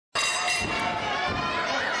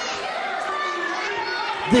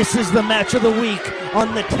This is the match of the week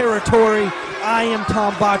on the territory. I am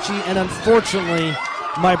Tom Bocci, and unfortunately,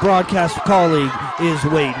 my broadcast colleague is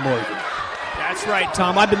Wade Morgan. That's right,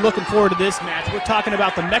 Tom. I've been looking forward to this match. We're talking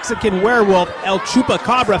about the Mexican Werewolf, El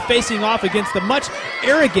Chupacabra, facing off against the much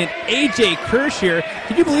arrogant AJ Kirsch here.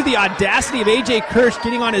 Can you believe the audacity of AJ Kirsch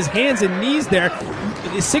getting on his hands and knees there,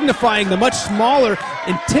 signifying the much smaller,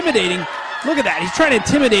 intimidating. Look at that. He's trying to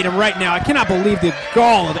intimidate him right now. I cannot believe the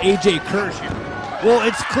gall of AJ Kirsch here. Well,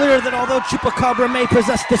 it's clear that although Chupacabra may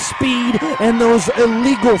possess the speed and those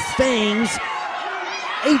illegal fangs,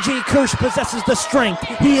 AJ Kirsch possesses the strength.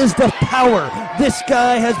 He is the power. This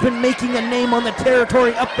guy has been making a name on the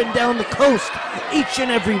territory up and down the coast each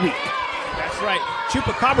and every week. That's right.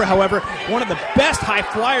 Chupacabra, however, one of the best high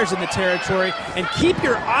flyers in the territory. And keep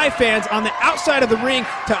your eye, fans, on the outside of the ring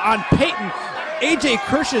on Payton, AJ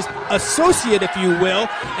Kirsch's associate, if you will.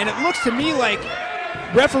 And it looks to me like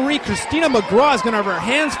referee Christina McGraw is going to have her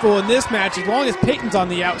hands full in this match as long as Payton's on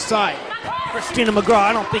the outside. Christina McGraw,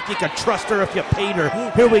 I don't think you could trust her if you paid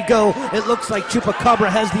her. Here we go. It looks like Chupacabra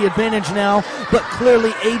has the advantage now, but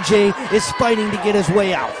clearly AJ is fighting to get his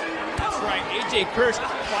way out. That's right. AJ Kirsch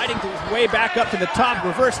fighting to his way back up to the top.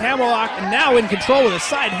 Reverse hammerlock, and now in control with a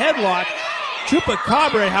side headlock.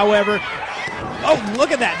 Chupacabra, however, oh,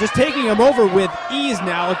 look at that. Just taking him over with ease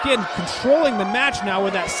now. Again, controlling the match now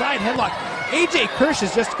with that side headlock. AJ Kirsch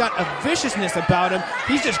has just got a viciousness about him.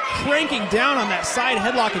 He's just cranking down on that side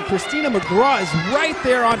headlock, and Christina McGraw is right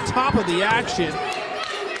there on top of the action.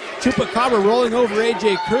 Chupacabra rolling over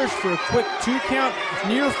AJ Kirsch for a quick 2 count,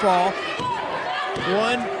 near fall.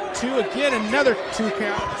 1, 2, again, another 2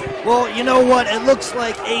 count. Well, you know what? It looks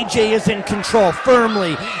like AJ is in control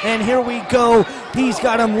firmly, and here we go. He's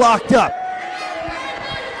got him locked up.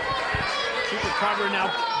 Chupacabra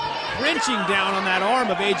now wrenching down on that arm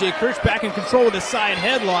of AJ Kirsch, back in control with a side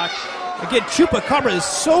headlock. Again, Chupacabra is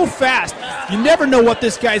so fast. You never know what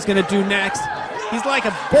this guy's going to do next. He's like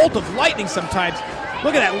a bolt of lightning sometimes.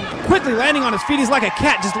 Look at that, quickly landing on his feet. He's like a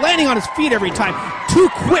cat, just landing on his feet every time. 2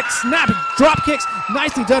 quick snap drop kicks,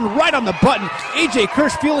 nicely done right on the button. AJ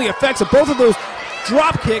Kirsch feeling the effects of both of those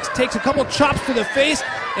drop kicks, takes a couple chops to the face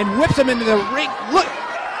and whips him into the ring. Look,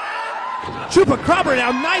 Chupacabra now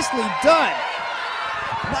nicely done.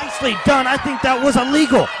 Nicely done. I think that was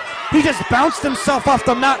illegal. He just bounced himself off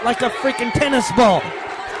the mat like a freaking tennis ball.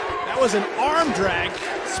 That was an arm drag,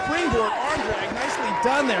 springboard arm drag. Nicely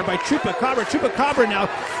done there by Chupacabra. Chupacabra now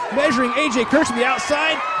measuring AJ Kirsch to the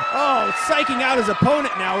outside. Oh, psyching out his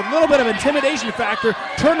opponent now. A little bit of intimidation factor.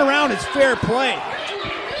 Turn around is fair play.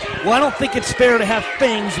 Well, I don't think it's fair to have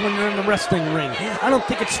fangs when you're in the wrestling ring. I don't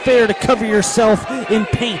think it's fair to cover yourself in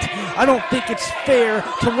paint. I don't think it's fair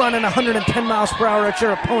to run at 110 miles per hour at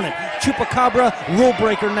your opponent. Chupacabra, rule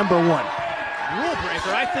breaker number 1. Rule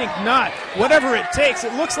breaker? I think not. Whatever it takes,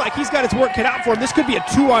 it looks like he's got his work cut out for him. This could be a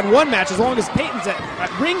 2-on-1 match as long as Payton's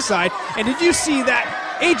at ringside. And did you see that?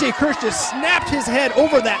 AJ Kirsch just snapped his head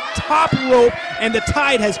over that top rope, and the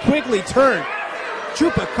tide has quickly turned.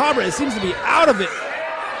 Chupacabra seems to be out of it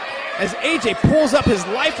as AJ pulls up his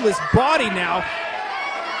lifeless body now.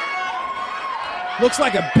 Looks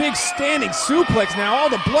like a big standing suplex now. All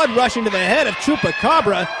the blood rushing to the head of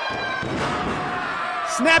Chupacabra.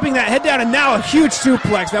 Snapping that head down, and now a huge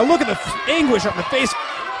suplex. Now look at the anguish on the face.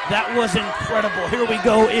 That was incredible. Here we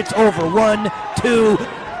go. It's over. 1, 2.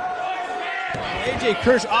 AJ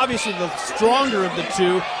Kirsch, obviously the stronger of the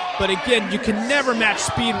two, but again, you can never match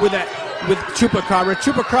speed with Chupacabra.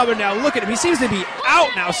 Chupacabra now, look at him. He seems to be out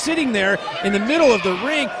now, sitting there in the middle of the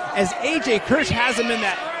ring as AJ Kirsch has him in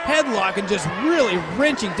that headlock and just really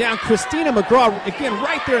wrenching down. Christina McGraw, again,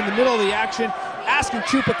 right there in the middle of the action, asking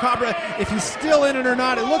Chupacabra if he's still in it or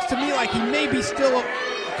not. It looks to me like he may be still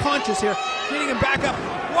conscious here. Getting him back up.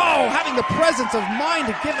 Whoa, having the presence of mind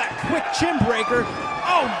to give that quick chin breaker.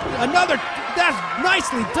 Oh, another, that's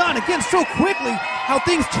nicely done. Again, so quickly how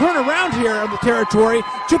things turn around here on the territory.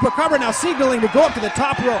 Chupacabra now signaling to go up to the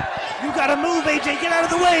top rope. You gotta move, AJ, get out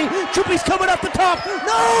of the way. Chupi's coming up the top.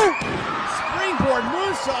 No! Springboard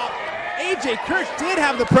moonsault. AJ Kirsch did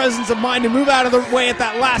have the presence of mind to move out of the way at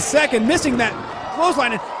that last second, missing that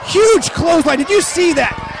clothesline. And huge clothesline. Did you see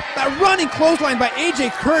that? That running clothesline by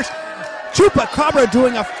AJ Kirsch. Chupacabra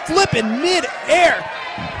doing a flip in mid-air.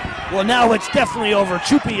 Well, now it's definitely over.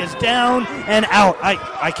 Chupi is down and out.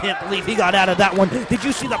 I can't believe he got out of that one. Did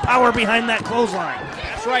you see the power behind that clothesline?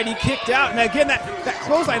 That's right, he kicked out. And again, that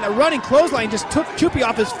clothesline, that running clothesline just took Chupi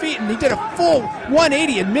off his feet, and he did a full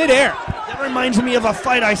 180 in midair. That reminds me of a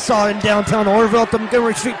fight I saw in downtown Oroville at the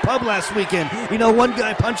Montgomery Street Pub last weekend. You know, one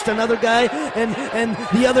guy punched another guy, and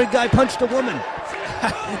the other guy punched a woman.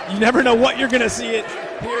 You never know what you're going to see it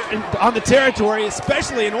here on the territory,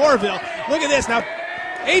 especially in Oroville. Look at this. Now,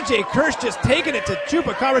 AJ Kirsch just taking it to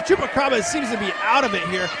Chupacabra. Chupacabra seems to be out of it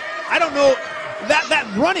here. I don't know.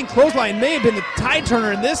 That running clothesline may have been the tide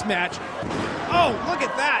turner in this match. Oh, look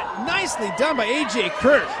at that. Nicely done by AJ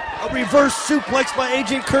Kirsch. A reverse suplex by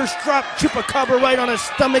AJ Kirsch, dropped Chupacabra right on his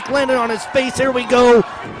stomach, landed on his face. Here we go.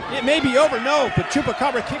 It may be over, no, but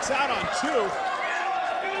Chupacabra kicks out on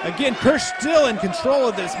 2. Again, Kirsch still in control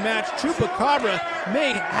of this match. Chupacabra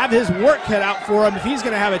may have his work cut out for him if he's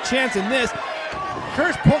going to have a chance in this.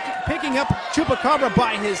 Kirsch picking up Chupacabra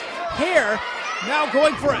by his hair, now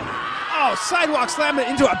going for a sidewalk slam it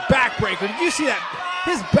into a backbreaker. Did you see that?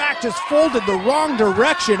 His back just folded the wrong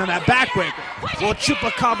direction on that backbreaker. Well,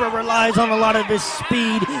 Chupacabra relies on a lot of his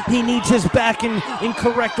speed. He needs his back in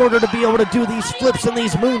correct order to be able to do these flips and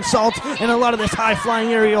these moonsaults and a lot of this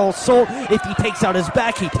high-flying aerial assault. If he takes out his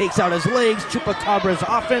back, he takes out his legs. Chupacabra's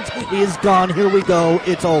offense is gone. Here we go.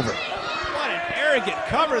 It's over. What an arrogant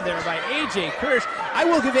cover there by AJ Kirsch. I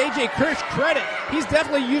will give AJ Kirsch credit. He's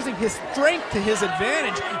definitely using his strength to his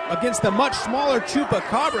advantage against the much smaller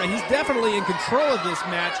Chupacabra. He's definitely in control of this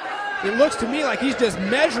match. It looks to me like he's just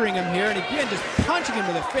measuring him here, and again, just punching him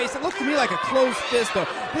to the face. It looks to me like a closed fist, though.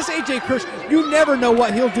 This AJ Kirsch, you never know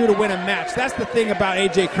what he'll do to win a match. That's the thing about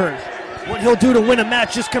AJ Kirsch. What he'll do to win a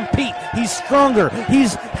match is compete. He's stronger.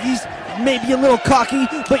 He's maybe a little cocky,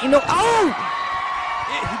 but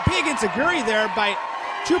Big enziguri there by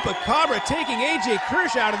Chupacabra, taking AJ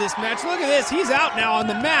Kirsch out of this match. Look at this. He's out now on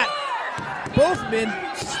the mat. Both men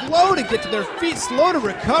slow to get to their feet, slow to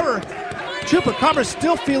recover. Chupacabra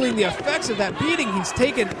still feeling the effects of that beating he's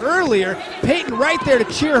taken earlier. Payton right there to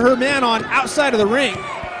cheer her man on outside of the ring.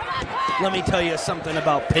 Let me tell you something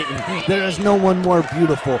about Payton. There is no one more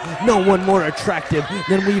beautiful, no one more attractive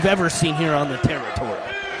than we've ever seen here on the territory.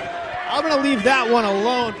 I'm going to leave that one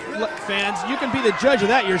alone, fans. You can be the judge of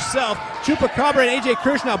that yourself. Chupacabra and AJ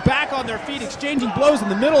Kirsch now back on their feet, exchanging blows in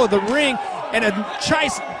the middle of the ring. And a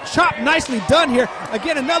chop nicely done here.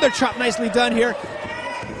 Again, another chop nicely done here.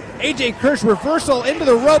 AJ Kirsch reversal into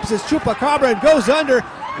the ropes as Chupacabra goes under.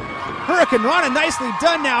 Hurricane Rana nicely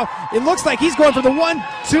done now. It looks like he's going for the 1,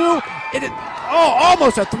 2.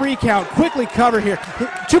 Almost a 3 count. Quickly covered here.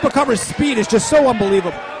 Chupacabra's speed is just so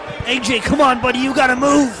unbelievable. AJ, come on, buddy. You got to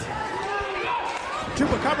move.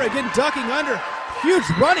 Chupacabra again ducking under. Huge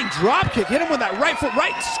running drop kick. Hit him with that right foot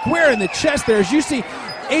right square in the chest there. As you see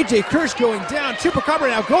AJ Kirsch going down. Chupacabra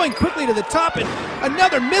now going quickly to the top, and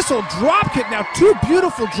another missile drop kick. Now 2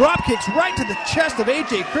 beautiful drop kicks right to the chest of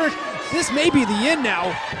AJ Kirsch. This may be the end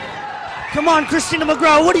now. Come on, Christina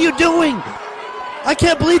McGraw, what are you doing? I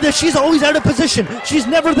can't believe that she's always out of position. She's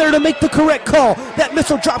never there to make the correct call. That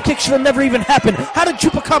missile drop kick should have never even happened. How did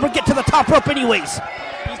Chupacabra get to the top rope anyways?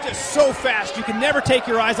 He's just so fast. You can never take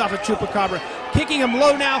your eyes off of Chupacabra. Kicking him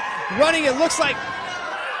low now, running. It looks like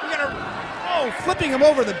flipping him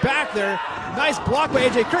over the back there. Nice block by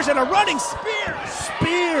AJ Kirsch and a running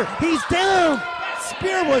spear. He's down.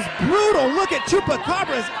 Spear was brutal. Look at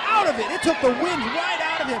Chupacabra's out of it. It took the wind right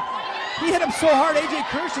out of him. He hit him so hard, AJ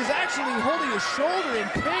Kirsch is actually holding his shoulder in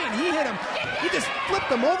pain. He hit him. He just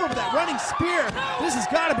flipped him over with that running spear. This has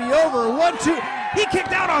got to be over. 1, 2. He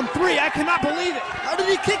kicked out on 3. I cannot believe it. How did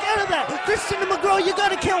he kick out of that? Christina McGraw, you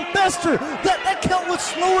got to count faster. That count was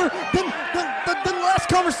slower than the last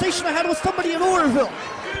conversation I had with somebody in Oroville.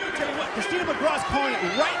 Tell you what, Christina McGraw's calling it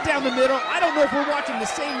right down the middle. I don't know if we're watching the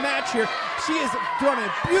same match here. She has done a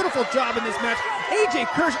beautiful job in this match.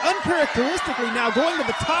 AJ Kirsch uncharacteristically now going to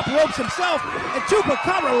the top ropes himself, and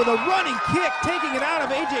Chupacabra with a running kick taking it out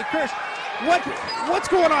of AJ Kirsch.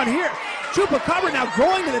 What's going on here? Chupacabra now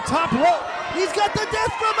going to the top rope. He's got the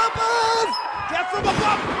death from above. Death from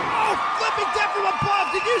above. Oh, flipping death from above.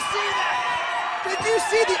 Did you see that? Did you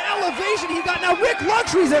see the elevation he got? Now Rick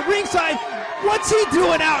Luxury's at ringside. What's he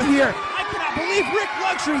doing out here? I cannot believe Rick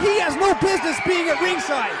Luxury. He has no business being at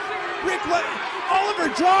ringside. Oliver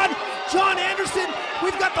John Anderson.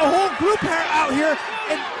 We've got the whole group out here,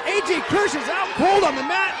 and AJ Kirsch is out cold on the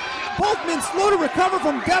mat. Both men slow to recover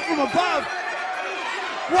from death from above.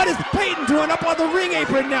 What is Payton doing up on the ring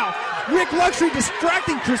apron now? Rick Luxury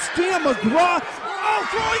distracting Christina McGraw. Oh,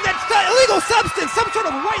 throwing that illegal substance, some sort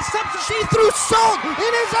of white substance. She threw salt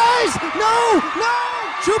in his eyes. No.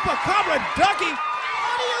 Chupacabra ducking.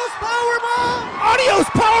 Adios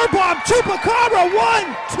powerbomb. Chupacabra. 1,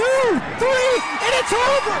 2, 3, and it's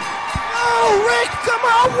over. Oh, Rick, come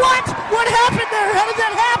on. What happened there? How did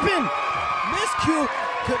that happen? Miscue.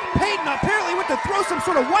 Payton apparently went to throw some sort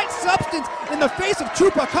sort of white substance in the face of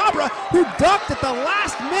Chupacabra, who ducked at the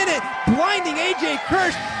last minute, blinding AJ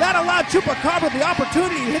Kirsch. That allowed Chupacabra the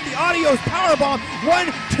opportunity to hit the Audio's powerbomb.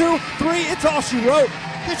 1, 2, 3, it's all she wrote.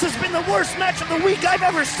 This has been the worst match of the week I've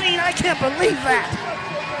ever seen. I can't believe that.